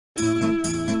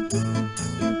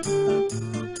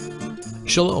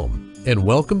Shalom, and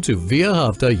welcome to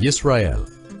V'ahavta Yisrael,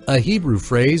 a Hebrew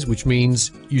phrase which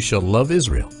means, you shall love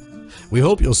Israel. We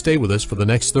hope you'll stay with us for the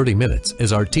next 30 minutes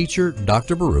as our teacher,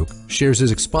 Dr. Baruch, shares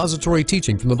his expository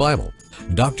teaching from the Bible.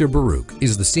 Dr. Baruch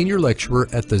is the senior lecturer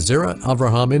at the Zera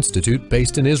Avraham Institute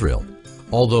based in Israel.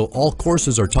 Although all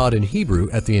courses are taught in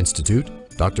Hebrew at the Institute,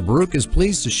 Dr. Baruch is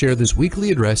pleased to share this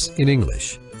weekly address in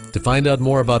English. To find out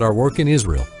more about our work in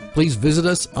Israel, please visit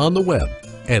us on the web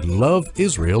at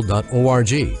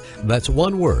loveisrael.org. That's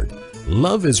one word,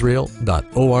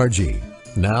 loveisrael.org.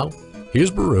 Now, here's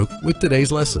Baruch with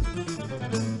today's lesson.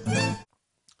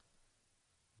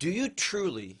 Do you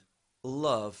truly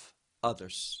love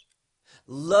others?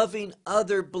 Loving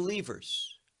other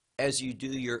believers as you do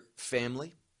your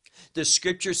family? The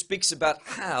scripture speaks about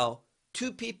how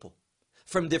two people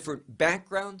from different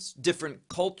backgrounds, different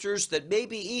cultures that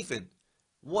maybe even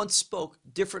once spoke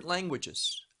different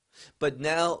languages, but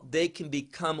now they can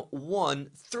become one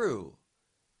through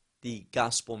the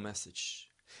gospel message,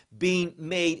 being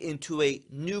made into a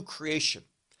new creation.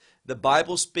 The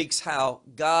Bible speaks how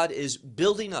God is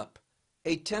building up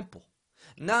a temple,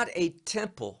 not a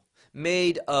temple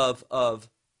made of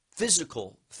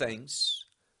physical things,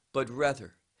 but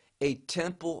rather a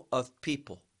temple of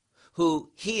people who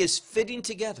He is fitting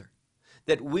together,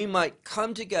 that we might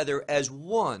come together as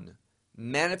one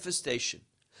manifestation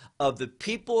of the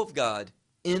people of God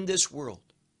in this world,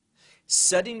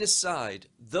 setting aside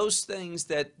those things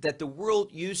that the world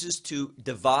uses to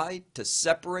divide, to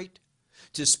separate,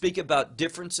 to speak about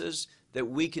differences, that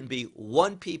we can be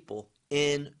one people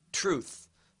in truth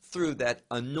through that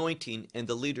anointing and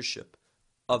the leadership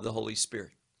of the Holy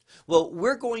Spirit. Well,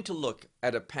 we're going to look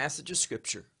at a passage of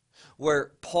Scripture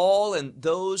where Paul and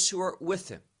those who are with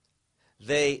him,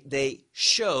 they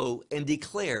show and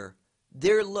declare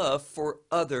their love for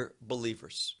other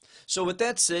believers. So with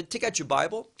that said, take out your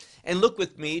Bible and look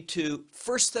with me to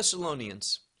 1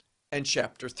 Thessalonians and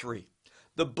chapter 3.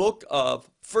 The book of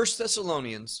 1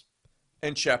 Thessalonians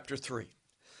and chapter 3.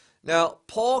 Now,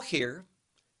 Paul here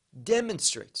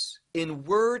demonstrates in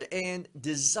word and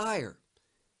desire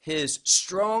his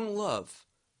strong love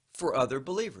for other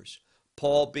believers.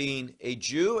 Paul being a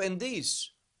Jew, and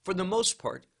these, for the most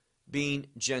part, being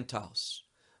Gentiles.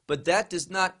 But that does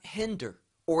not hinder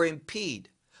or impede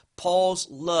Paul's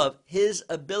love, his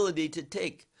ability to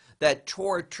take that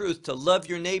Torah truth to love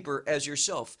your neighbor as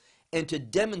yourself and to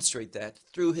demonstrate that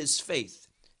through his faith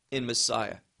in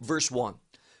Messiah. Verse 1.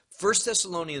 1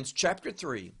 Thessalonians chapter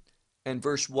 3 and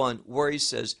verse 1, where he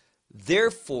says,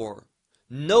 therefore,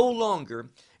 no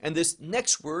longer, and this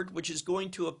next word, which is going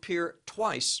to appear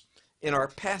twice in our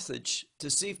passage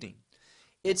this evening,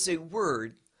 it's a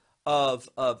word of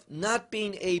not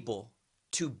being able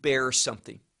to bear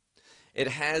something. It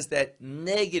has that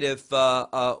negative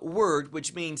word,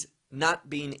 which means not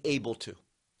being able to.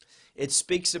 It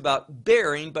speaks about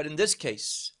bearing, but in this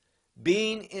case,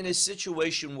 being in a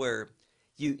situation where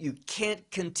you can't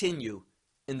continue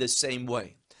in the same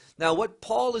way. Now, what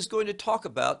Paul is going to talk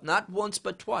about, not once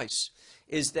but twice,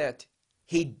 is that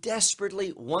he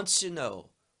desperately wants to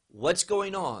know what's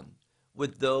going on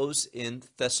with those in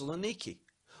Thessaloniki.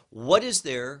 What is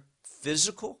their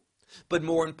physical, but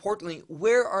more importantly,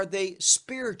 where are they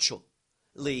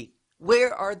spiritually?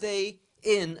 Where are they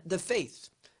in the faith?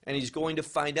 And he's going to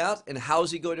find out. And how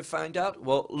is he going to find out?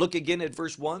 Well, look again at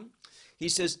verse 1. He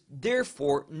says,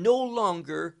 therefore, no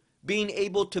longer being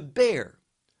able to bear,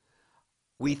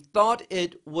 we thought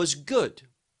it was good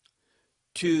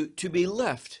to be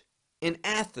left in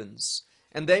Athens.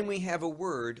 And then we have a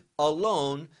word,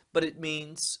 alone, but it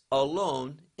means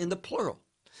alone in the plural.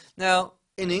 Now,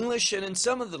 in English and in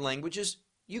some of the languages,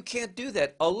 you can't do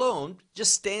that. Alone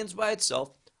just stands by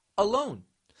itself, alone.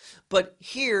 But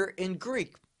here in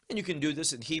Greek, and you can do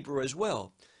this in Hebrew as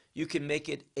well, you can make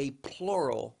it a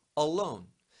plural, alone.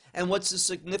 And what's the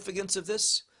significance of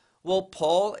this? Well,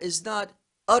 Paul is not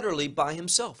utterly by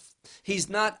himself. He's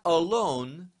not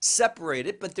alone,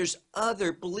 separated, but there's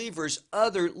other believers,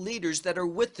 other leaders that are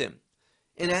with him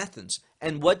in Athens.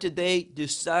 And what did they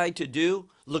decide to do?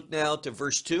 Look now to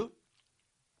verse 2.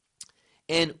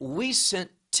 And we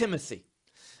sent Timothy.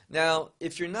 Now,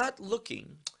 if you're not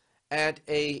looking at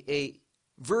a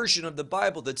version of the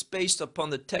Bible that's based upon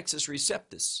the Textus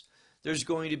Receptus, there's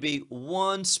going to be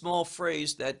one small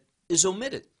phrase that is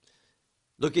omitted.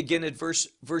 Look again at verse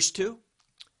 2.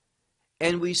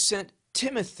 And we sent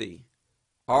Timothy,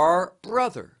 our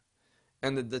brother,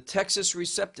 and the Textus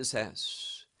Receptus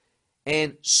has,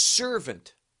 and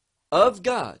servant of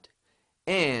God,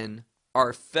 and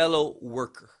our fellow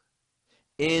worker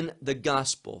in the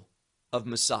gospel of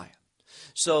Messiah.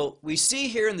 So we see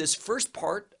here in this first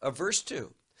part of verse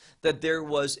 2 that there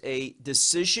was a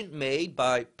decision made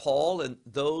by Paul and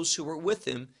those who were with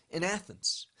him in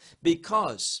Athens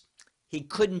because he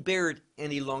couldn't bear it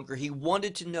any longer. He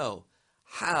wanted to know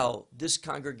how this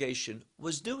congregation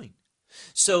was doing.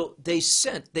 So they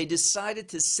decided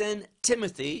to send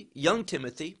Timothy, young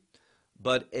Timothy,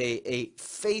 but a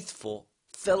faithful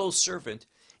fellow servant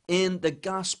in the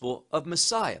gospel of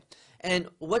Messiah. And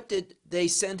what did they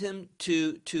send him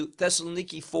to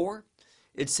Thessaloniki for?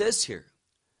 It says here,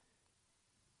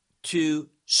 to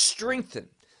strengthen.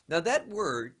 Now that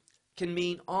word can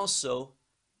mean also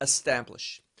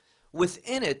establish.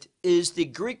 Within it is the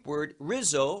Greek word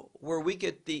rhizo, where we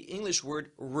get the English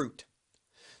word root.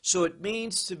 So it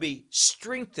means to be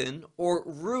strengthened or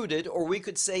rooted, or we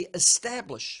could say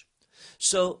establish.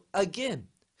 So again,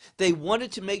 they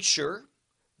wanted to make sure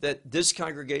that this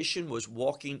congregation was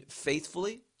walking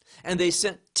faithfully, and they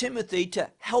sent Timothy to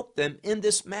help them in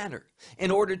this manner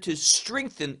in order to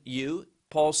strengthen you,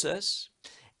 Paul says,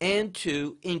 and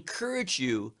to encourage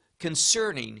you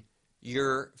concerning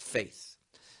your faith.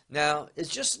 Now, it's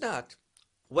just not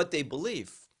what they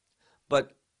believe,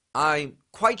 but I'm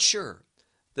quite sure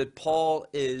that Paul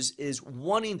is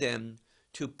wanting them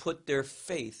to put their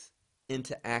faith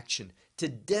into action, to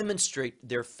demonstrate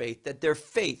their faith, that their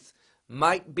faith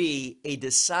might be a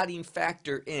deciding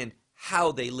factor in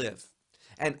how they live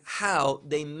and how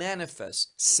they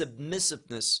manifest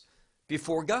submissiveness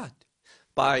before God.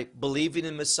 By believing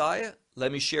in Messiah,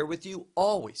 let me share with you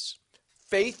always,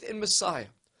 faith in Messiah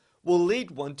will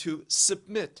lead one to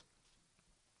submit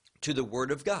to the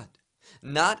Word of God,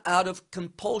 not out of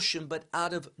compulsion, but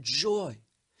out of joy,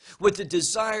 with the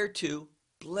desire to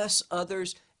bless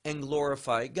others and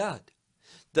glorify God.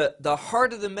 The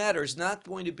heart of the matter is not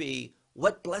going to be,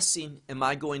 what blessing am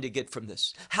I going to get from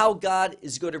this? How God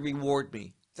is going to reward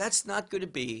me. That's not going to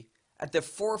be at the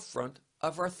forefront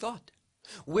of our thought.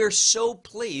 We're so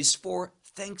pleased for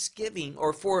Thanksgiving,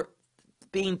 or for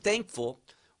being thankful,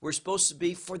 we're supposed to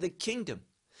be for the kingdom,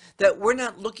 that we're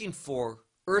not looking for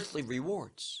earthly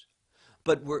rewards,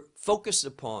 but we're focused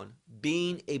upon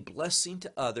being a blessing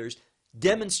to others,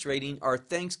 demonstrating our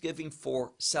thanksgiving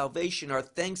for salvation, our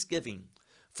thanksgiving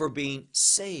for being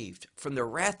saved from the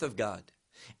wrath of God,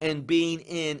 and being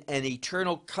in an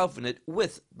eternal covenant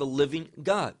with the living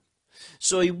God.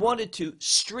 So he wanted to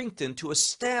strengthen, to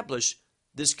establish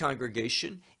this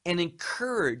congregation and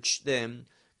encourage them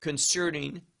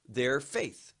concerning their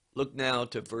faith. Look now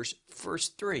to verse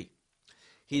 3.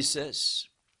 He says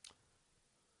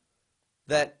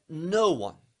that no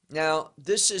one, now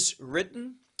this is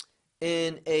written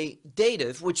in a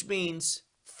dative, which means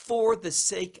for the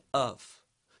sake of,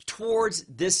 towards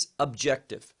this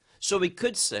objective. So we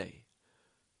could say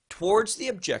towards the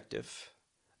objective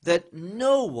that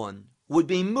no one would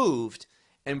be moved,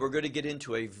 and we're going to get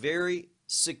into a very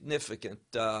significant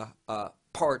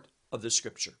part of the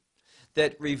scripture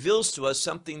that reveals to us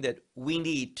something that we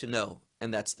need to know,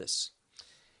 and that's this.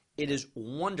 It is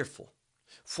wonderful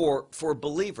for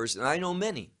believers, and I know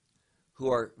many who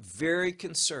are very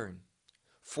concerned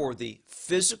for the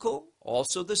physical,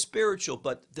 also the spiritual,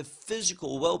 but the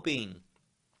physical well-being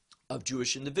of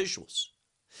Jewish individuals.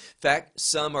 In fact,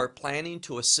 some are planning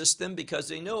to assist them because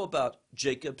they know about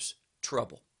Jacob's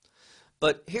trouble.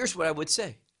 But here's what I would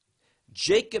say.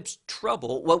 Jacob's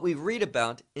trouble, what we read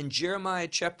about in Jeremiah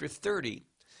chapter 30,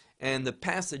 and the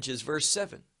passage is verse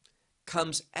 7,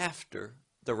 comes after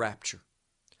the rapture.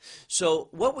 So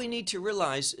what we need to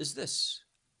realize is this,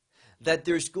 that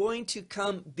there's going to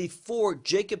come before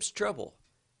Jacob's trouble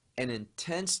an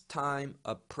intense time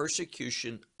of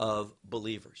persecution of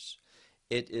believers.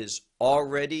 It is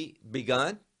already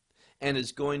begun and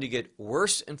is going to get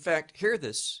worse. In fact, hear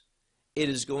this, it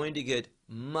is going to get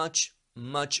much,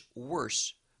 much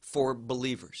worse for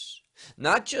believers.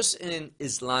 Not just in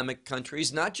Islamic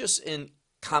countries, not just in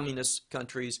communist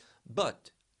countries,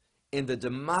 but in the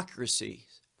democracy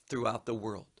throughout the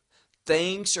world.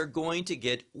 Things are going to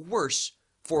get worse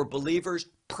for believers.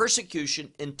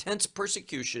 Persecution, intense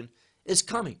persecution is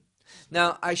coming.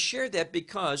 Now, I share that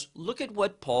because look at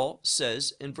what Paul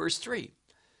says in verse 3.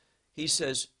 He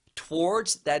says,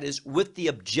 towards, that is, with the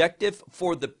objective,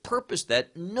 for the purpose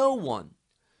that no one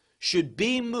should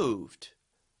be moved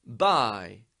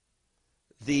by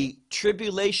the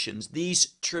tribulations,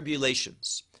 these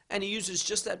tribulations. And he uses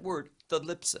just that word,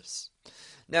 thalipsis.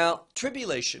 Now,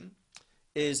 tribulation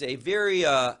is a very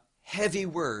heavy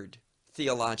word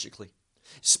theologically,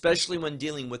 especially when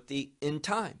dealing with the end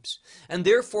times. And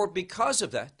therefore, because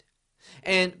of that,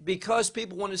 and because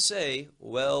people want to say,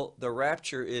 well, the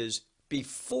rapture is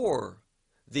before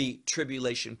the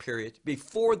tribulation period,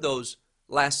 before those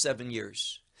last 7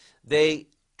 years, they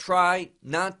try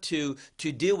not to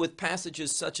deal with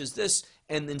passages such as this,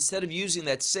 and instead of using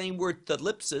that same word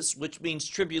thalipsis, which means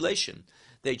tribulation,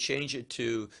 they change it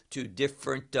to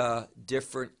different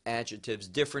adjectives,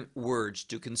 different words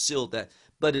to conceal that.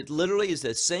 But it literally is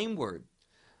the same word.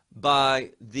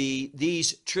 By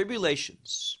these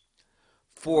tribulations,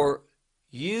 for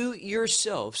you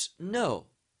yourselves know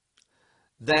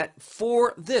that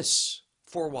for this,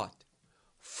 for what?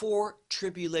 For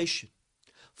tribulation,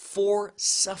 for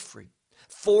suffering,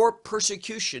 for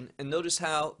persecution. And notice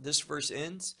how this verse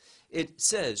ends. It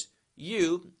says,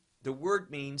 you, the word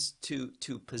means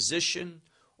to position,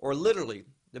 or literally,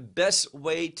 the best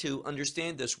way to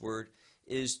understand this word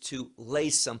is to lay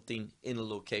something in a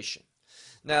location.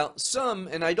 Now, some,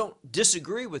 and I don't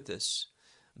disagree with this,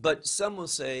 but some will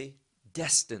say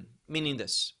destined, meaning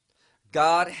this.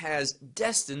 God has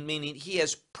destined, meaning he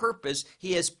has purpose,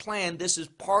 he has planned. This is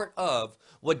part of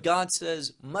what God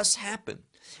says must happen.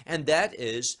 And that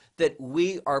is that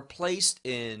we are placed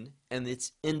in, and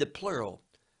it's in the plural,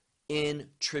 in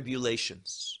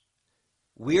tribulations.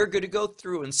 We are going to go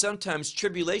through, and sometimes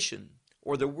tribulation,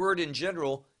 or the word in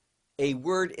general, a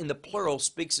word in the plural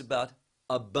speaks about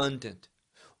abundant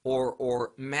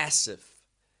or massive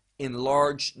in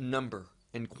large number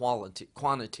and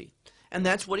quantity. And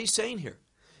that's what he's saying here.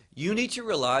 You need to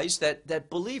realize that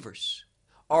believers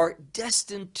are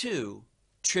destined to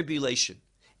tribulation,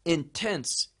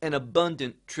 intense and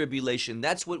abundant tribulation.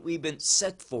 That's what we've been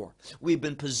set for. We've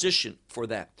been positioned for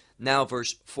that. Now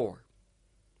verse 4.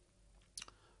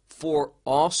 For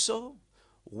also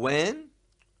when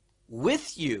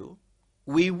with you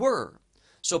we were.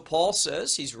 So Paul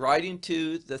says, he's writing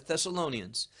to the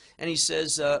Thessalonians, and he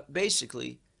says,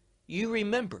 basically, you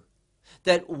remember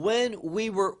that when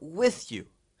we were with you,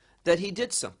 that he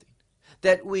did something,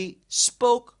 that we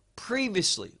spoke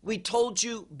previously. We told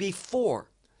you before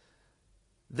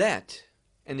that,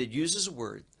 and it uses a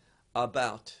word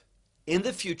about in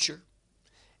the future,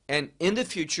 and in the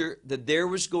future that there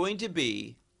was going to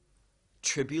be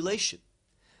tribulation,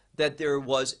 that there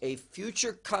was a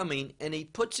future coming, and he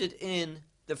puts it in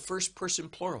the first person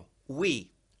plural,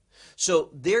 we. So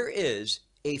there is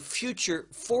a future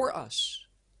for us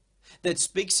that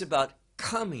speaks about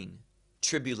coming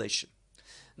tribulation.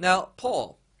 Now,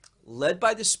 Paul, led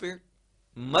by the Spirit,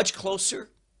 much closer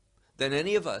than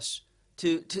any of us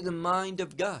to the mind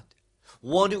of God,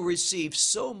 one who received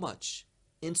so much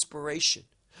inspiration,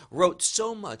 wrote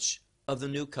so much of the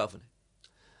new covenant.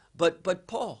 But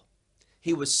Paul,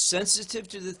 he was sensitive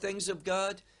to the things of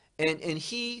God, and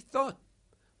he thought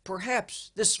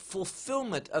perhaps this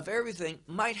fulfillment of everything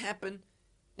might happen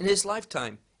in his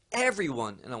lifetime.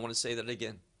 Everyone, and I want to say that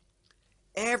again,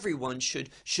 everyone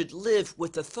should live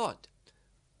with the thought,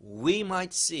 we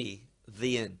might see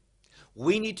the end.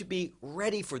 We need to be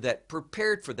ready for that,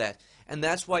 prepared for that. And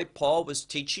that's why Paul was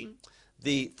teaching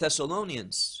the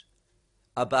Thessalonians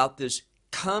about this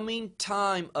coming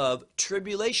time of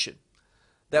tribulation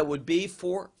that would be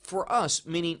for us,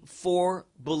 meaning for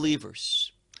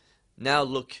believers. Now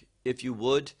look, if you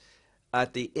would,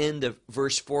 at the end of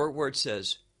verse 4 where it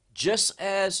says, just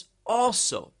as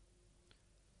also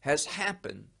has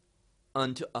happened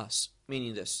unto us.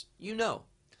 Meaning this, you know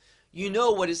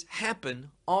what has happened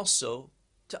also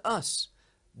to us.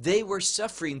 They were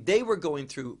suffering, they were going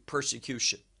through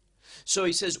persecution. So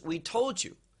he says, we told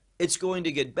you it's going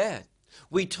to get bad.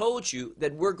 We told you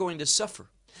that we're going to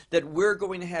suffer, that we're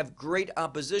going to have great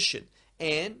opposition.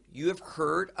 And you have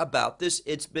heard about this.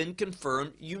 It's been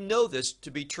confirmed. You know this to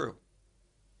be true.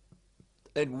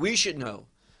 And we should know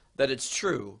that it's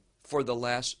true for the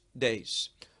last days.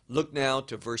 Look now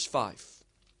to verse 5.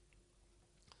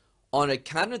 On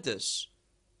account of this,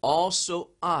 also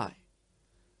I,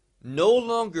 no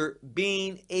longer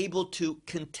being able to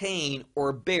contain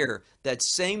or bear, that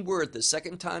same word, the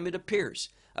second time it appears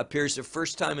the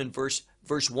first time in verse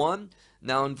 1,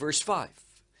 now in verse 5.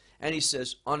 And he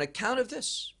says, on account of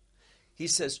this, he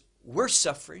says, we're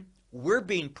suffering, we're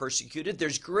being persecuted,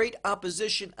 there's great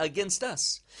opposition against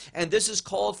us. And this is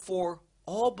called for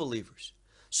all believers.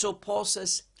 So Paul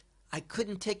says, I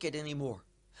couldn't take it anymore.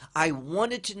 I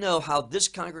wanted to know how this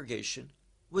congregation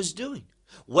was doing,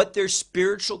 what their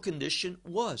spiritual condition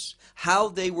was, how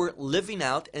they were living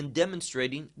out and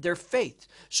demonstrating their faith.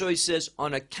 So he says,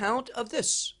 on account of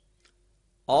this,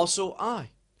 also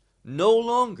I no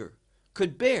longer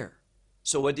could bear.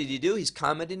 So what did he do? He's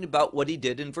commenting about what he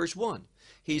did in verse 1.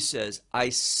 He says, I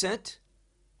sent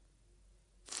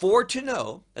for to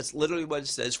know, that's literally what it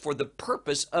says, for the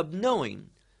purpose of knowing,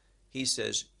 he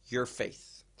says, your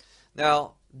faith.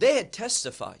 Now, they had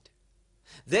testified.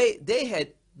 They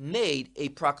had made a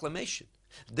proclamation.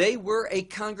 They were a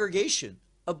congregation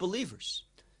of believers.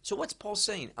 So what's Paul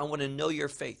saying? I want to know your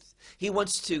faith. He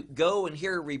wants to go and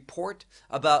hear a report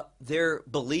about their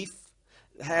belief,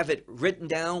 have it written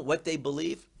down what they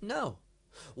believe? No.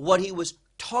 What he was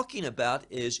talking about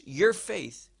is your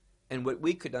faith and what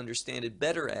we could understand it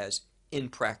better as in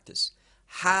practice.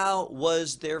 How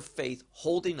was their faith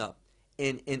holding up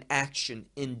in action,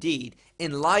 in deed,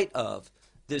 in light of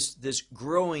this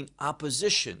growing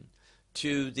opposition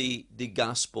to the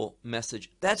gospel message?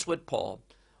 That's what Paul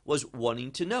was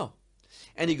wanting to know.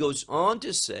 And he goes on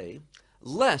to say,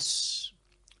 lest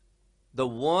the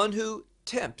one who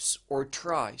tempts or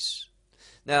tries.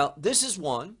 Now, this is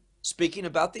one, speaking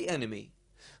about the enemy,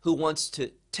 who wants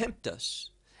to tempt us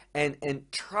and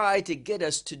try to get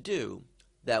us to do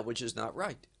that which is not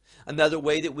right. Another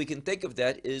way that we can think of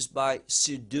that is by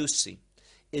seducing.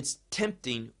 It's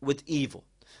tempting with evil.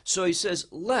 So he says,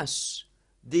 lest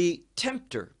the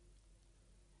tempter,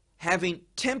 having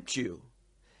tempt you,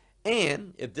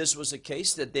 and if this was a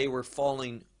case that they were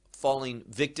falling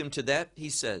victim to that, he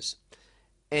says,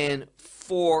 and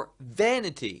for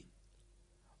vanity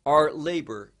our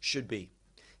labor should be.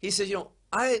 He says,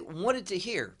 I wanted to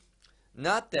hear,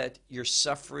 not that you're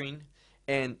suffering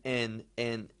and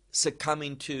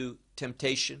succumbing to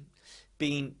temptation,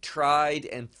 being tried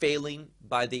and failing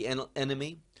by the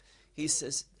enemy. He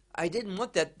says, I didn't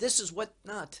want that. This is what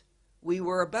not we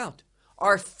were about.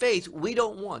 Our faith, we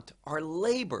don't want our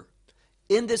labor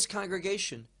in this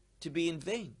congregation to be in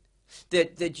vain.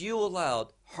 That you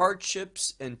allowed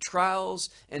hardships and trials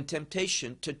and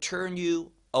temptation to turn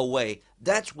you away.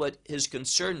 That's what his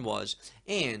concern was.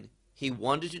 And he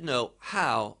wanted to know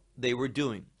how they were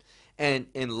doing. And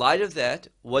in light of that,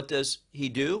 what does he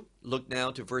do? Look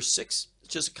now to verse 6.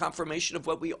 It's just a confirmation of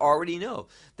what we already know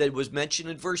that was mentioned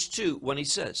in verse 2 when he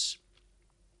says,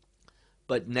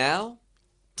 but now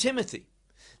Timothy.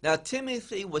 Now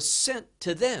Timothy was sent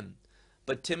to them.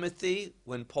 But Timothy,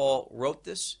 when Paul wrote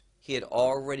this, he had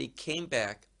already came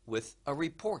back with a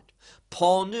report.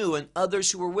 Paul knew, and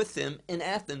others who were with him in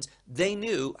Athens, they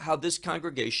knew how this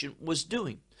congregation was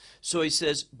doing. So he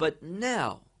says, but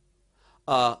now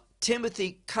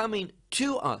Timothy coming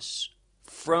to us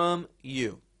from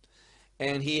you.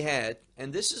 And he had,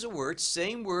 and this is a word,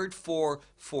 same word for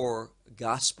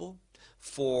gospel,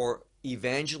 for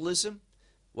evangelism.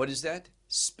 What is that?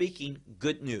 Speaking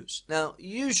good news. Now,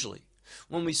 usually,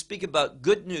 when we speak about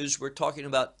good news, we're talking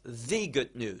about the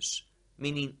good news,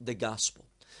 meaning the gospel.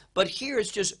 But here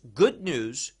it's just good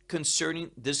news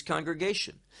concerning this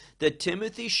congregation, that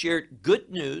Timothy shared good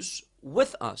news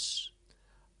with us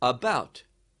about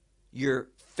your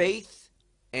faith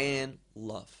and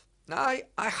love. Now,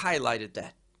 I highlighted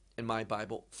that in my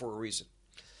Bible for a reason,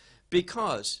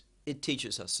 because it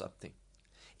teaches us something.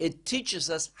 It teaches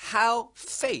us how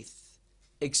faith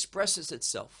expresses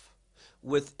itself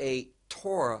with a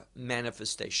Torah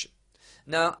manifestation.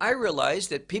 Now, I realize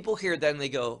that people hear that and they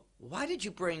go, why did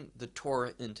you bring the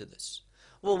Torah into this?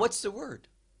 Well, what's the word?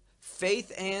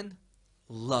 Faith and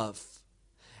love.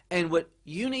 And what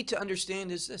you need to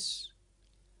understand is this.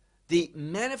 The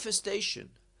manifestation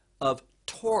of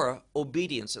Torah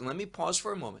obedience, and let me pause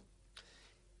for a moment.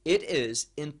 It is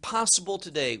impossible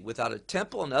today without a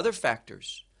temple and other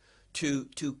factors to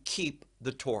keep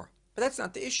the Torah. But that's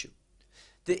not the issue.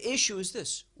 The issue is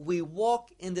this. We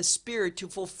walk in the Spirit to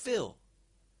fulfill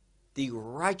the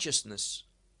righteousness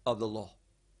of the law.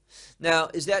 Now,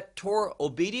 is that Torah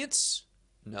obedience?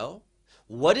 No.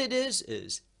 What it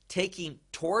is taking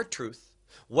Torah truth,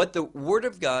 what the Word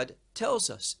of God tells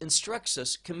us, instructs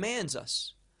us, commands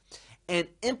us, and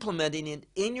implementing it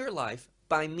in your life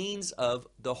by means of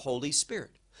the Holy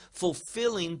Spirit.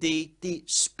 Fulfilling the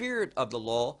spirit of the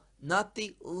law, not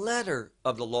the letter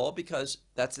of the law, because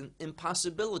that's an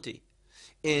impossibility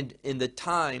in the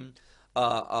time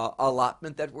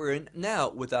allotment that we're in now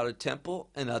without a temple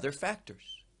and other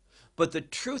factors. But the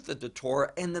truth of the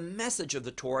Torah and the message of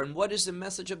the Torah, and what is the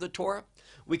message of the Torah?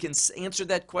 We can answer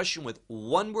that question with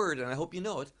one word, and I hope you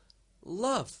know it: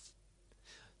 love.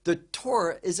 The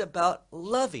Torah is about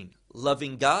loving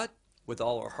God with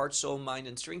all our heart, soul, mind,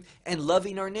 and strength, and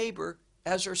loving our neighbor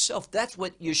as ourselves. That's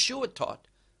what Yeshua taught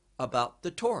about the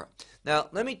Torah. Now,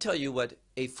 let me tell you what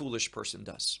a foolish person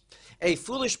does. A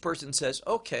foolish person says,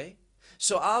 okay,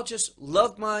 so I'll just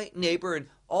love my neighbor and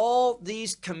all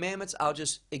these commandments I'll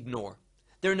just ignore.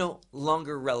 They're no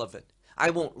longer relevant.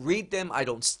 I won't read them. I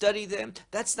don't study them.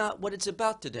 That's not what it's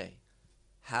about today.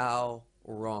 How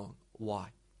wrong. Why?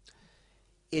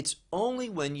 It's only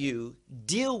when you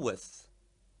deal with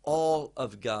all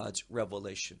of God's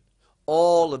revelation,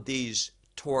 all of these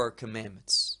Torah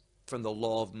commandments from the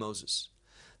law of Moses,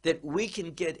 that we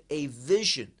can get a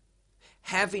vision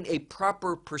having a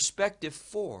proper perspective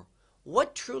for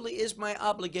what truly is my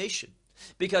obligation.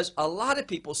 Because a lot of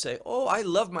people say, oh, I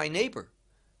love my neighbor,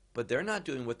 but they're not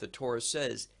doing what the Torah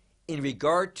says in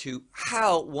regard to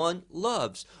how one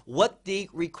loves, what the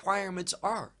requirements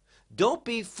are. Don't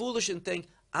be foolish and think,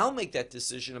 I'll make that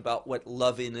decision about what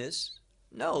loving is.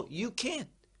 No, you can't.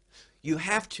 You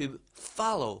have to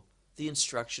follow the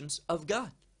instructions of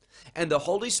God. And the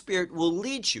Holy Spirit will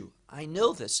lead you. I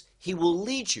know this. He will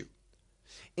lead you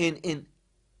in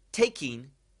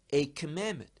taking a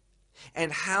commandment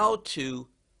and how to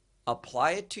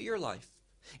apply it to your life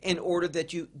in order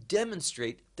that you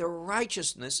demonstrate the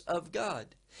righteousness of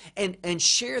God and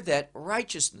share that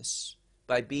righteousness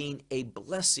by being a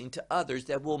blessing to others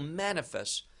that will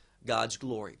manifest God's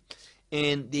glory.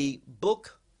 In the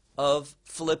book of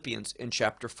Philippians in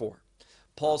chapter 4,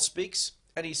 Paul speaks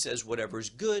and he says, whatever is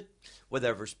good,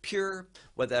 whatever is pure,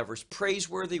 whatever is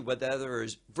praiseworthy, whatever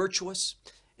is virtuous.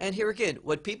 And here again,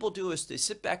 what people do is they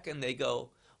sit back and they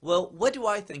go, well, what do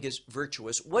I think is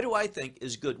virtuous? What do I think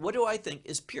is good? What do I think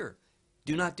is pure?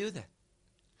 Do not do that.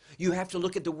 You have to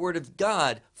look at the Word of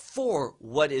God for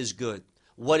what is good,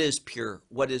 what is pure,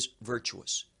 what is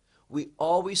virtuous. We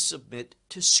always submit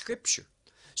to Scripture.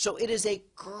 So it is a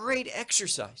great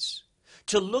exercise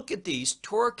to look at these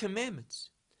Torah commandments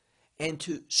and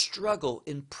to struggle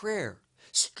in prayer,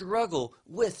 struggle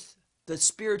with the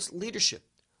Spirit's leadership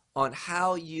on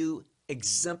how you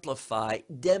exemplify,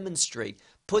 demonstrate,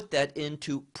 put that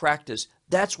into practice.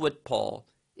 That's what Paul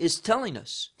is telling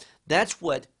us. That's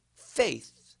what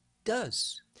faith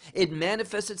does. It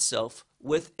manifests itself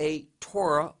with a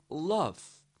Torah love.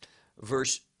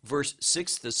 Verse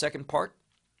 6, the second part.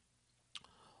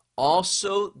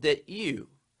 Also that you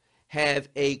have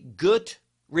a good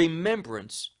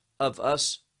remembrance of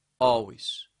us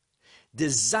always,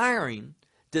 desiring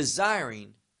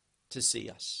to see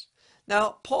us.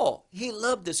 Now, Paul, he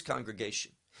loved this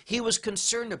congregation. He was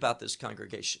concerned about this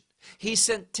congregation. He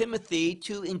sent Timothy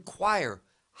to inquire,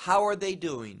 how are they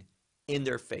doing in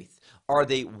their faith? Are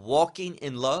they walking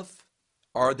in love?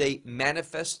 Are they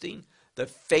manifesting the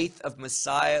faith of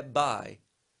Messiah by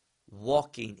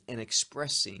walking and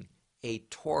expressing a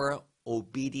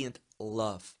Torah-obedient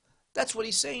love? That's what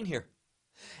he's saying here.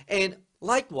 And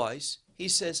likewise, he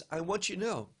says, I want you to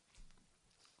know,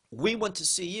 we want to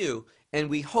see you, and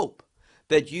we hope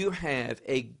that you have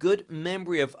a good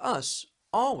memory of us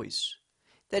always.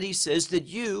 That he says that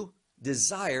you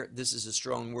desire, this is a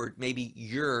strong word, maybe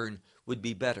yearn would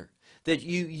be better, that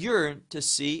you yearn to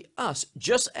see us,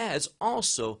 just as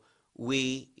also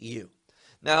we you.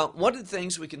 Now, one of the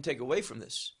things we can take away from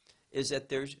this is that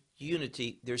there's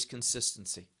unity, there's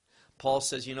consistency. Paul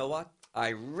says, you know what? I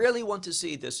really want to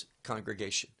see this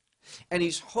congregation. And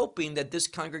he's hoping that this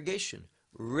congregation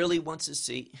really wants to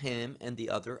see him and the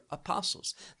other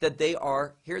apostles. That they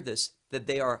are, hear this, that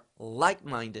they are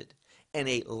like-minded and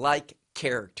a like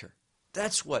character.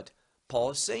 That's what Paul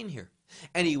is saying here.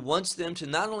 And he wants them to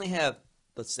not only have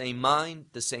the same mind,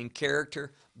 the same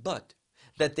character, but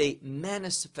that they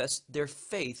manifest their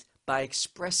faith by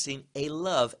expressing a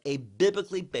love, a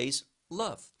biblically based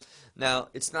love. Now,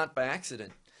 it's not by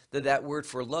accident that that word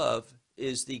for love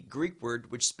is the Greek word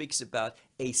which speaks about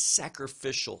a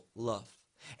sacrificial love,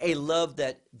 a love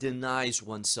that denies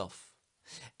oneself.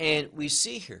 And we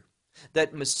see here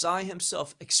that Messiah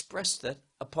himself expressed that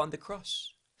upon the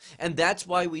cross. And that's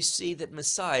why we see that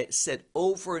Messiah said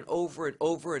over and over and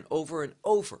over and over and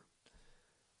over,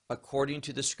 according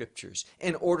to the Scriptures,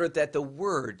 in order that the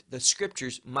word, the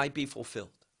Scriptures, might be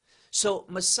fulfilled. So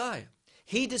Messiah,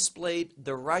 he displayed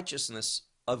the righteousness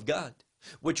of God,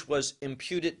 which was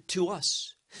imputed to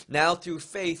us. Now through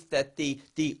faith that the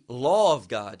law of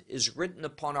God is written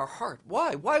upon our heart.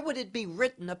 Why? Why would it be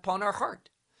written upon our heart?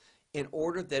 In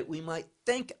order that we might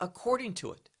think according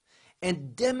to it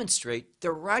and demonstrate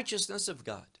the righteousness of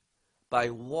God by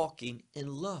walking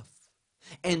in love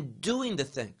and doing the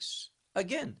things.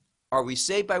 Again, are we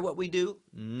saved by what we do?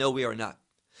 No, we are not.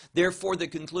 Therefore, the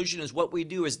conclusion is what we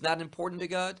do is not important to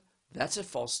God. That's a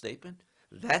false statement.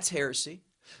 That's heresy.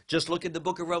 Just look at the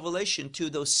book of Revelation to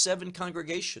those 7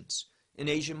 congregations in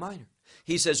Asia Minor.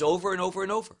 He says over and over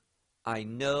and over, I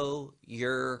know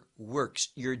your works,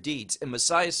 your deeds. And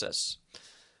Messiah says,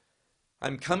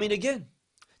 I'm coming again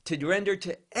to render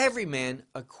to every man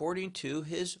according to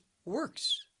his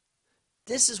works.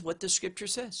 This is what the Scripture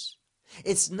says.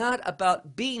 It's not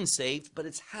about being saved, but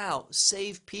it's how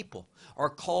saved people are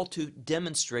called to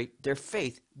demonstrate their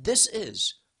faith. This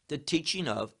is the teaching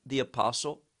of the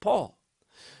Apostle Paul.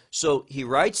 So he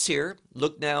writes here,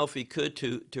 look now if we could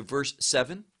to verse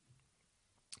 7.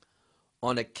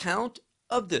 On account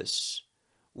of this,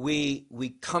 we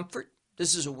comfort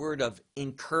This is a word of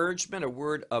encouragement, a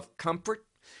word of comfort.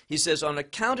 He says, on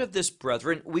account of this,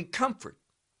 brethren, we comfort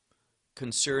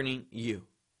concerning you.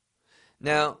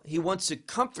 Now, he wants to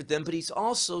comfort them, but he's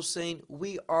also saying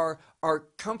we are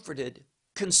comforted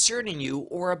concerning you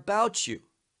or about you.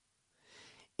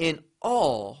 In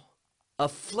all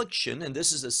affliction, and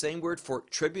this is the same word for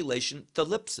tribulation,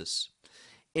 thalipsis.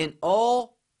 In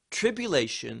all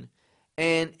tribulation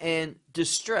and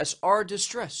distress, our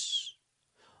distress,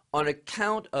 on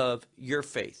account of your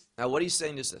faith. Now, what he's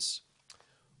saying is this.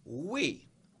 We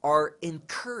are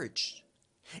encouraged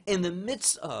in the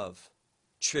midst of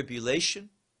tribulation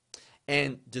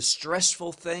and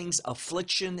distressful things,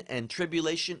 affliction and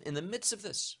tribulation. In the midst of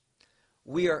this,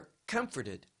 we are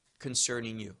comforted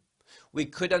concerning you. We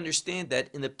could understand that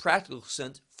in the practical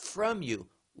sense from you.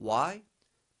 Why?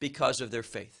 Because of their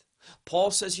faith.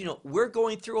 Paul says, we're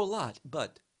going through a lot,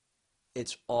 but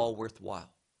it's all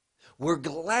worthwhile. We're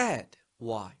glad.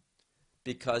 Why?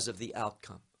 Because of the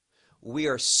outcome. We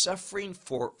are suffering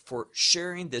for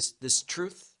sharing this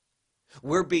truth.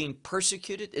 We're being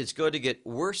persecuted. It's going to get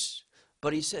worse.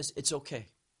 But he says it's okay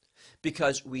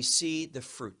because we see the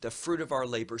fruit of our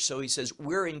labor. So he says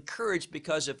we're encouraged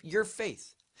because of your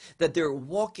faith, that they're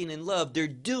walking in love. They're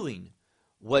doing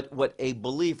what a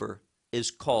believer is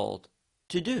called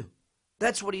to do.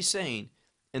 That's what he's saying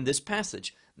in this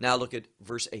passage. Now look at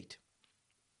verse 8.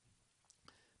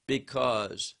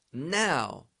 Because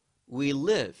now we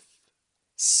live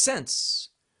since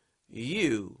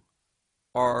you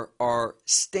are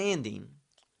standing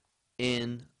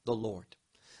in the Lord.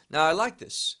 Now I like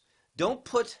this. Don't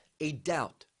put a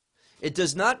doubt. It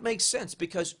does not make sense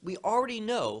because we already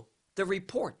know the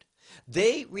report.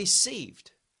 They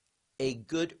received a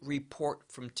good report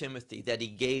from Timothy that he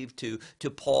gave to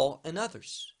Paul and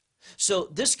others. So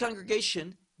this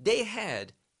congregation, they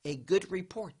had a good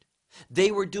report.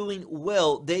 They were doing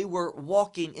well. They were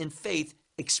walking in faith,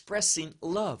 expressing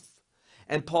love.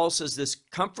 And Paul says this,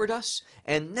 comfort us.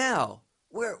 And now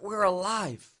we're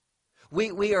alive.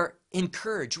 We are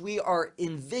encouraged. We are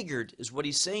invigorated is what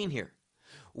he's saying here.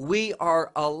 We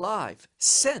are alive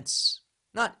since,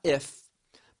 not if,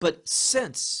 but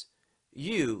since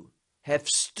you have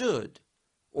stood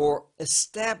or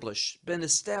been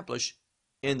established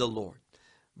in the Lord.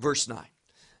 Verse 9.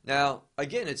 Now,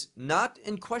 again, it's not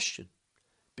in question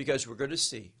because we're going to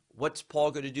see what's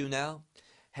Paul going to do now.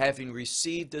 Having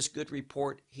received this good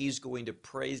report, he's going to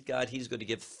praise God. He's going to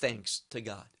give thanks to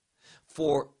God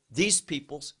for these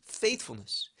people's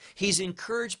faithfulness. He's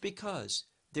encouraged because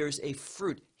there's a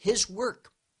fruit. His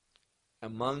work,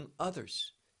 among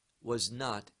others, was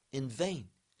not in vain.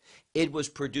 It was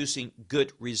producing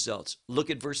good results. Look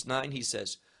at verse 9. He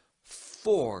says,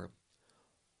 for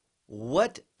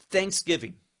what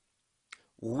thanksgiving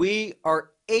we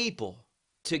are able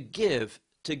to give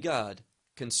to God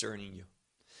concerning you.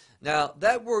 Now,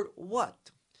 that word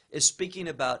what is speaking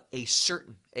about a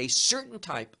certain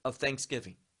type of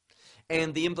thanksgiving.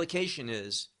 And the implication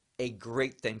is a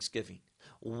great thanksgiving,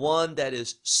 one that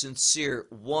is sincere,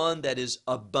 one that is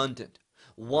abundant,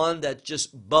 one that's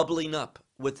just bubbling up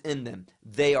within them.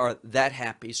 They are that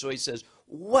happy. So he says,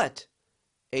 what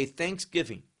a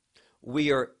thanksgiving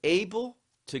we are able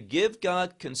to give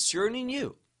God concerning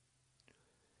you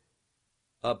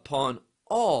upon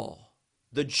all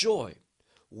the joy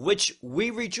which we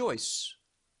rejoice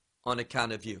on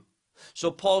account of you.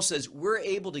 So Paul says we're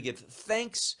able to give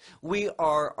thanks. We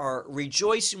are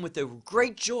rejoicing with a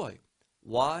great joy.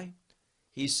 Why?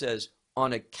 He says,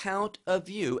 on account of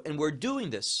you, and we're doing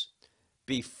this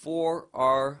before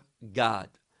our God.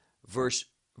 Verse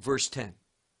 10.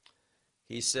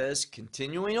 He says,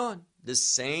 continuing on, the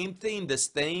same theme, the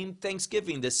same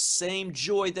thanksgiving, the same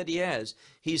joy that he has.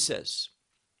 He says,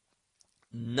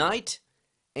 night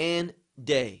and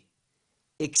day,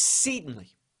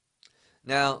 exceedingly.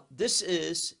 Now, this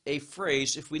is a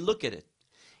phrase, if we look at it,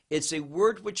 it's a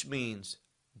word which means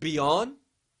beyond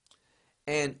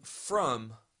and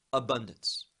from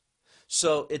abundance.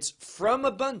 So it's from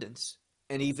abundance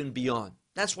and even beyond.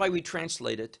 That's why we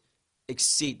translate it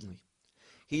exceedingly.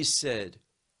 He said,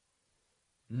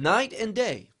 night and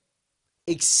day,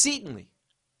 exceedingly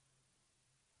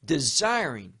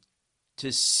desiring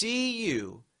to see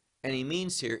you, and he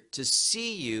means here to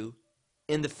see you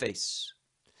in the face.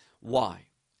 Why?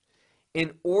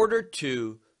 In order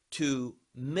to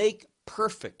make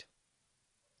perfect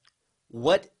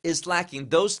what is lacking,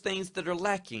 those things that are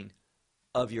lacking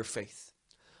of your faith.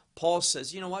 Paul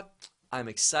says, you know what? I'm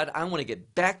excited. I want to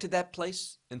get back to that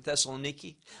place in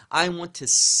Thessaloniki. I want to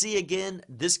see again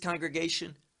this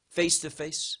congregation face to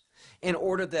face in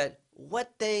order that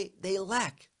what they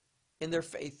lack in their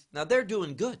faith. Now they're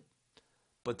doing good.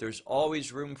 but there's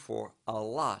always room for a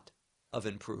lot of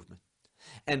improvement.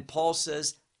 And Paul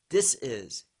says this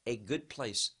is a good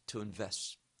place to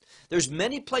invest. There's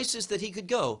many places that he could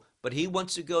go, but he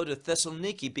wants to go to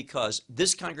Thessaloniki because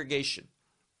this congregation,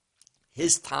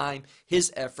 his time,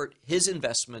 his effort, his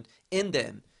investment in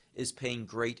them is paying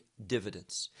great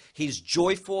dividends. He's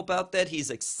joyful about that. He's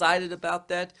excited about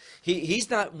that. He's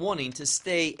not wanting to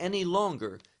staying any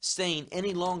longer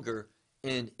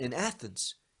in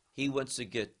Athens. He wants to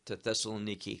get to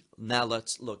Thessaloniki. Now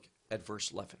let's look at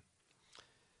verse 11.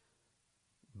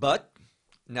 But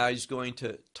now he's going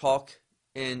to talk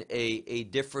in a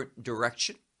different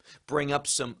direction, bring up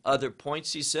some other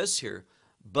points. He says here,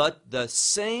 but the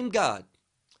same God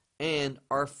and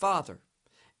our Father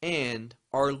and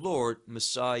our Lord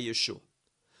Messiah Yeshua.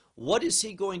 What is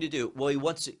he going to do? Well, he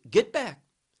wants to get back,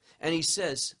 and he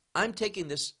says, I'm taking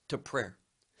this to prayer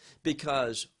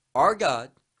because our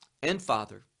God and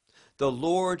Father, the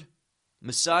Lord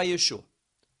Messiah Yeshua,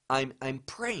 I'm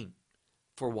praying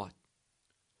for what?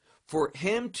 For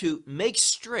him to make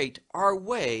straight our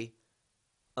way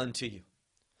unto you.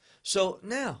 So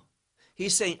now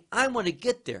he's saying, I want to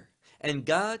get there. And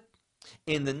God,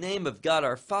 in the name of God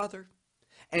our Father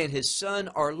and his Son,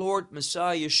 our Lord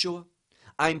Messiah Yeshua,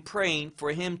 I'm praying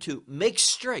for him to make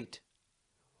straight.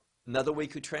 Another way you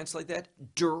could translate that,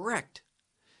 direct.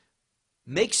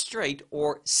 Make straight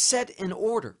or set in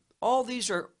order. All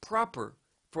these are proper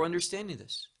for understanding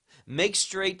this. Make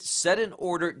straight, set in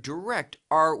order, direct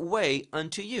our way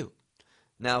unto you.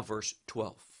 Now verse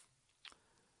 12.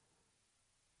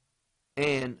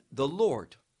 And the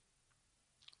Lord,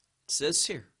 it says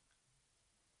here,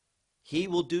 he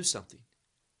will do something.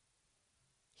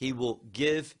 He will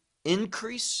give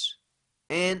increase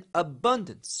and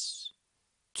abundance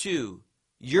to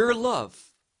your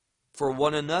love for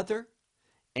one another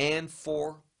and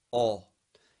for all.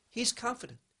 He's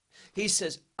confident. He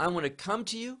says, I want to come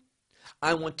to you.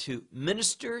 I want to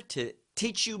minister, to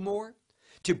teach you more,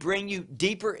 to bring you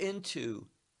deeper into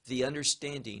the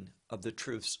understanding of the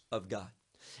truths of God.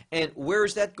 And where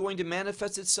is that going to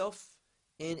manifest itself?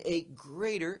 In a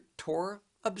greater Torah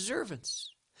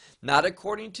observance. Not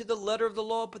according to the letter of the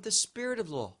law, but the spirit of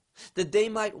law, that they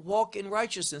might walk in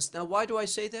righteousness. Now, why do I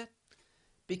say that?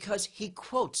 Because he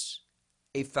quotes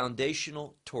a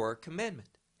foundational Torah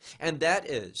commandment, and that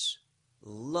is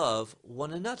love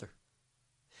one another.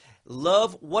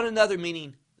 Love one another,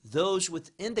 meaning those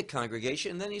within the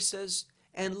congregation. And then he says,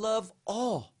 and love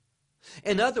all.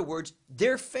 In other words,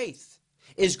 their faith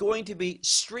is going to be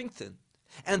strengthened.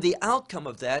 And the outcome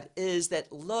of that is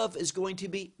that love is going to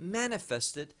be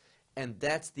manifested. And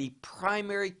that's the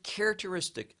primary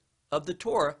characteristic of the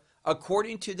Torah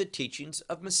according to the teachings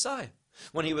of Messiah.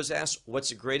 When he was asked, what's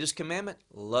the greatest commandment?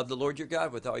 Love the Lord your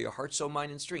God with all your heart, soul,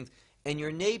 mind, and strength, and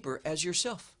your neighbor as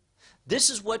yourself. This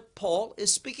is what Paul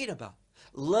is speaking about.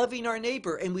 Loving our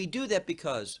neighbor, and we do that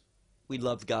because we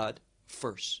love God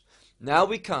first. Now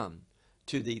we come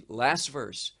to the last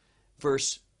verse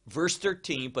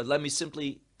 13, but let me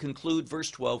simply conclude verse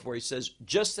 12 where he says,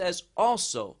 just as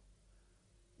also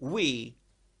we,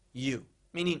 you,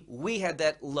 meaning we had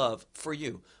that love for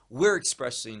you. We're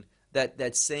expressing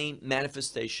that same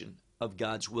manifestation of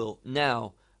God's will.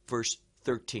 Now, verse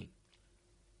 13.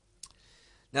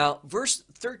 Now, verse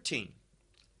 13,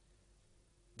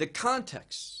 the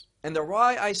context, and the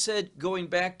why I said going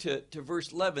back to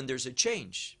verse 11, there's a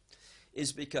change,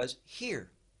 is because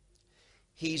here,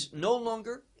 he's no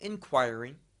longer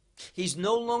inquiring, he's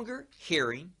no longer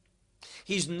hearing,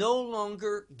 he's no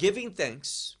longer giving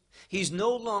thanks, he's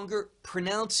no longer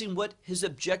pronouncing what his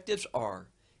objectives are.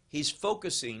 He's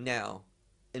focusing now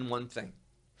in one thing.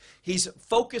 He's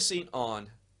focusing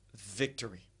on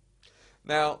victory.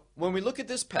 Now, when we look at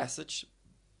this passage,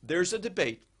 there's a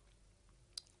debate.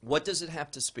 What does it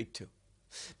have to speak to?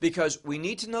 Because we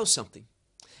need to know something.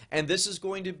 And this is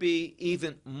going to be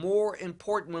even more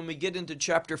important when we get into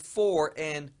chapter 4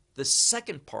 and the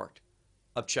second part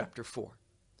of chapter 4.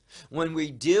 When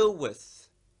we deal with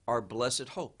our blessed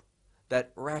hope,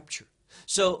 that rapture.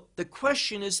 So the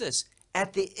question is this.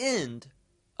 At the end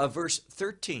of verse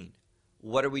 13,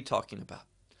 what are we talking about?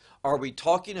 Are we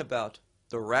talking about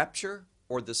the rapture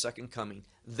or the second coming?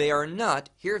 They are not,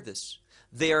 hear this,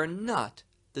 they are not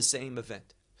the same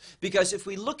event. Because if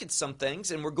we look at some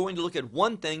things, and we're going to look at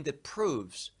one thing that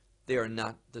proves they are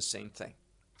not the same thing.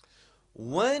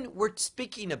 When we're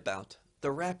speaking about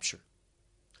the rapture,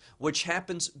 which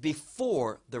happens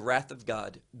before the wrath of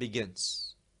God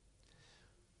begins,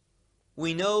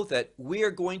 we know that we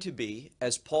are going to be,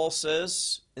 as Paul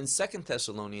says in 2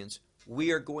 Thessalonians,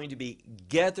 we are going to be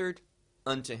gathered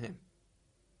unto him.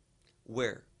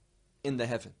 Where? In the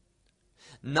heaven.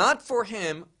 Not for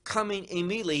him coming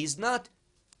immediately. He's not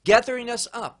gathering us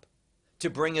up to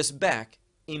bring us back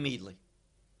immediately.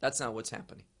 That's not what's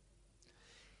happening.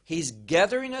 He's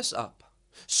gathering us up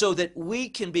so that we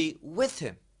can be with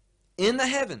him in the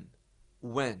heaven.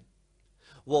 When?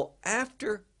 Well,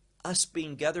 after us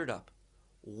being gathered up,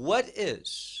 what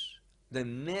is the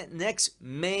next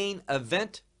main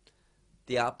event?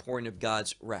 The outpouring of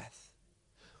God's wrath.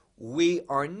 We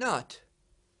are not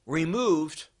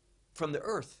removed from the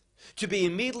earth to be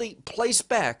immediately placed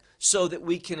back so that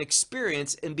we can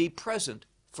experience and be present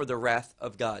for the wrath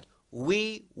of God.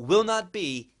 We will not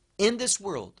be in this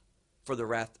world for the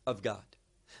wrath of God.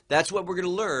 That's what we're going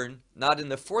to learn, not in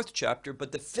the 4th chapter,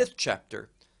 but the 5th chapter,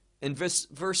 in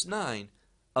verse 9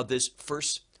 of this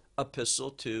first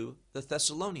epistle to the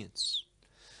Thessalonians.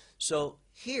 So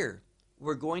here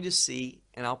we're going to see,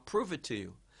 and I'll prove it to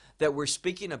you, that we're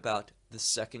speaking about the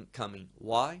second coming.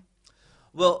 Why?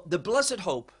 Well, the blessed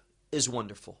hope is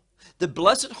wonderful. The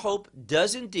blessed hope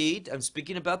does indeed, I'm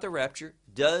speaking about the rapture,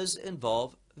 does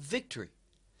involve victory.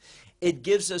 It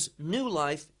gives us new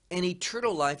life and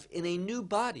eternal life in a new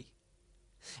body.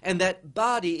 And that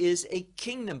body is a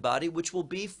kingdom body which will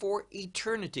be for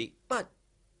eternity. But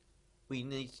we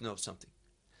need to know something.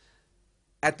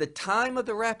 At the time of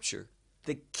the rapture,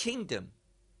 the kingdom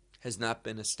has not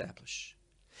been established.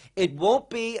 It won't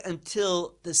be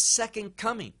until the second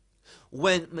coming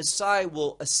when Messiah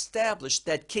will establish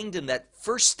that kingdom, that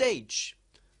first stage,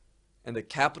 and the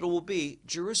capital will be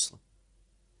Jerusalem.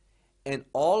 And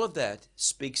all of that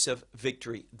speaks of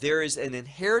victory. There is an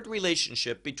inherent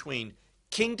relationship between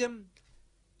kingdom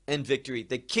and victory.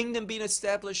 The kingdom being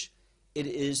established, it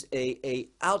is a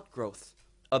outgrowth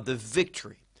of the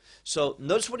victory. So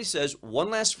notice what he says,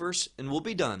 one last verse, and we'll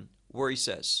be done, where he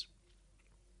says,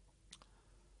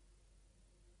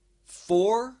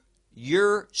 for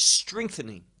your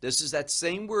strengthening. This is that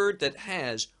same word that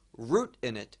has root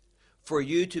in it, for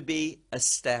you to be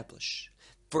established,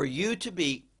 for you to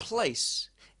be placed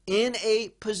in a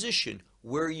position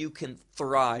where you can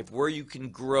thrive, where you can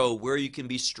grow, where you can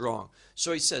be strong.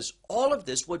 So he says, all of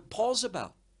this, what Paul's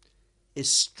about,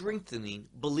 is strengthening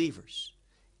believers.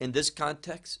 In this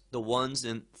context, the ones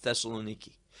in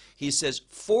Thessaloniki. He says,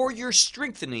 for your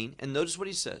strengthening, and notice what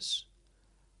he says,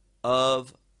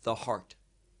 of the heart.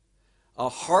 A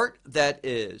heart that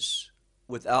is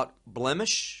without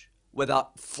blemish,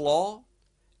 without flaw,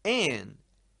 and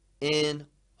in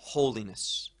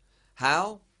holiness.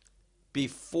 How?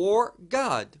 Before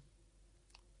God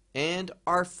and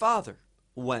our Father.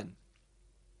 When?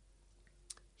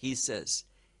 He says,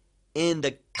 in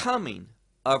the coming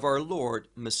of our Lord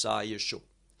Messiah Yeshua.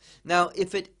 Now,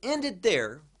 if it ended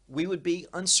there, we would be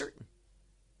uncertain.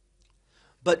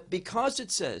 But because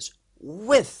it says,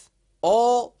 with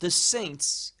all the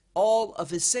saints, all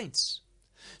of his saints.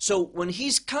 So when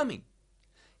he's coming,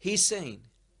 he's saying,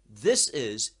 this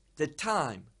is the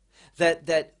time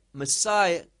that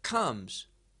Messiah comes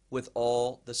with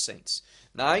all the saints.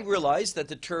 Now, I realize that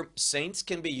the term saints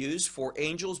can be used for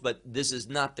angels, but this is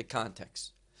not the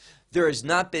context. There has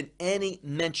not been any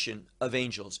mention of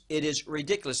angels. It is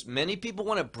ridiculous. Many people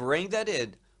want to bring that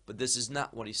in, but this is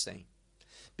not what he's saying.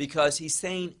 Because he's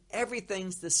saying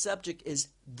everything's the subject is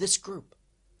this group.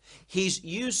 He's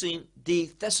using the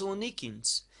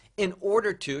Thessalonians in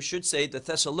order to, should say the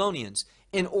Thessalonians,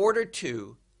 in order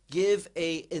to give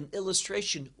an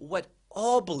illustration what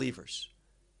all believers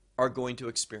are going to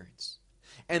experience.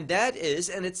 And that is,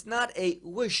 and it's not a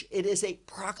wish, it is a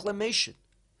proclamation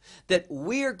that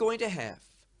we are going to have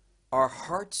our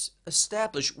hearts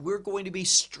established. We're going to be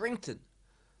strengthened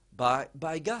by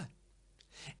God.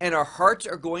 And our hearts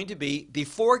are going to be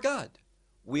before God.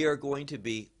 We are going to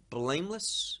be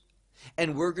blameless,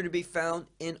 and we're going to be found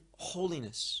in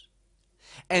holiness.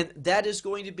 And that is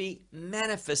going to be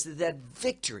manifested, that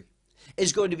victory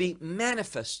is going to be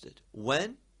manifested.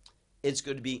 When? It's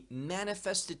going to be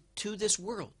manifested to this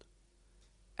world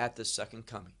at the second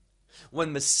coming.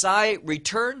 When Messiah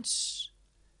returns,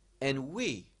 and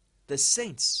we, the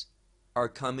saints, are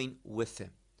coming with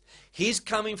him. He's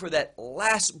coming for that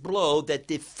last blow that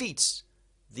defeats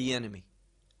the enemy,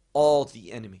 all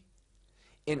the enemy,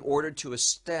 in order to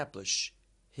establish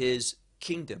his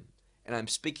kingdom. And I'm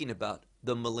speaking about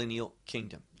the millennial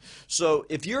kingdom. So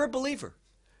if you're a believer,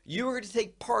 you are going to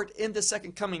take part in the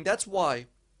second coming. That's why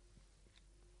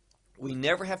we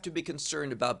never have to be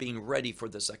concerned about being ready for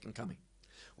the second coming.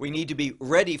 We need to be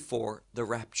ready for the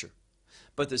rapture.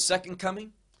 But the second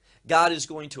coming, God is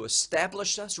going to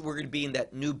establish us. We're going to be in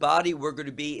that new body. We're going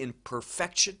to be in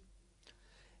perfection.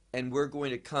 And we're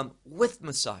going to come with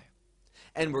Messiah.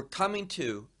 And we're coming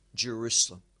to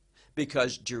Jerusalem.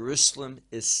 because Jerusalem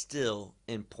is still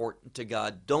important to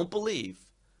God. Don't believe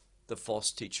the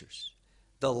false teachers.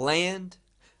 The land,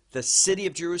 the city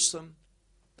of Jerusalem,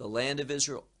 the land of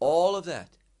Israel, all of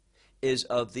that is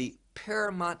of the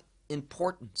paramount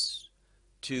importance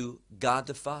to God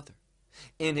the Father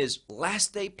in his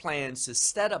last day plans to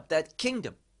set up that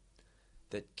kingdom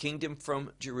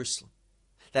from Jerusalem,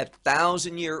 that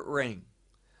 1,000-year reign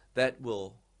that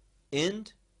will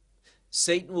end.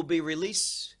 Satan will be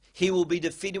released. He will be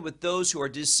defeated with those who are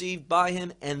deceived by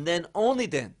him, and then, only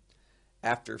then,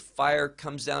 after fire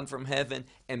comes down from heaven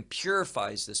and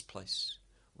purifies this place,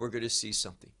 we're going to see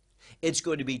something. It's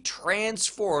going to be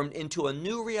transformed into a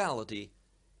new reality,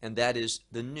 and that is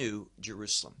the new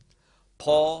Jerusalem.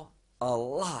 Paul, a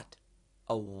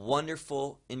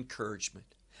wonderful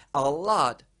encouragement, a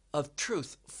lot of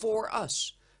truth for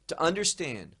us to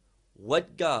understand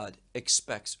what God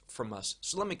expects from us.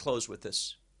 So let me close with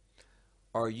this.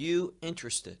 Are you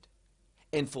interested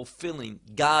in fulfilling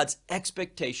God's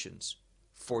expectations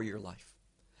for your life?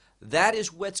 That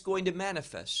is what's going to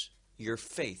manifest your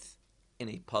faith in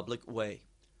a public way.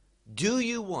 Do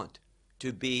you want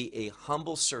to be a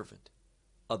humble servant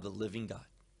of the living God?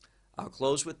 I'll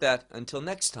close with that. Until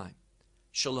next time,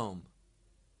 shalom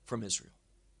from Israel.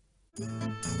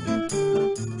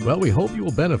 Well, we hope you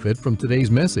will benefit from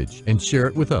today's message and share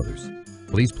it with others.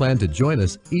 Please plan to join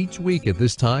us each week at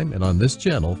this time and on this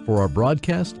channel for our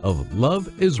broadcast of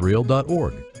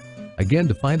loveisrael.org. Again,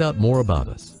 to find out more about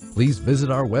us, please visit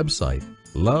our website,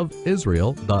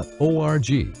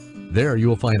 loveisrael.org. There you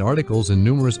will find articles and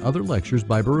numerous other lectures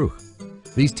by Baruch.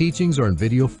 These teachings are in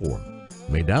video form.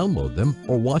 You may download them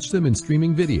or watch them in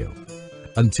streaming video.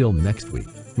 Until next week,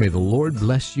 may the Lord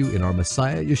bless you in our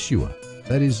Messiah Yeshua,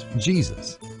 that is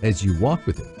Jesus, as you walk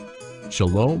with him.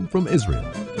 Shalom from Israel.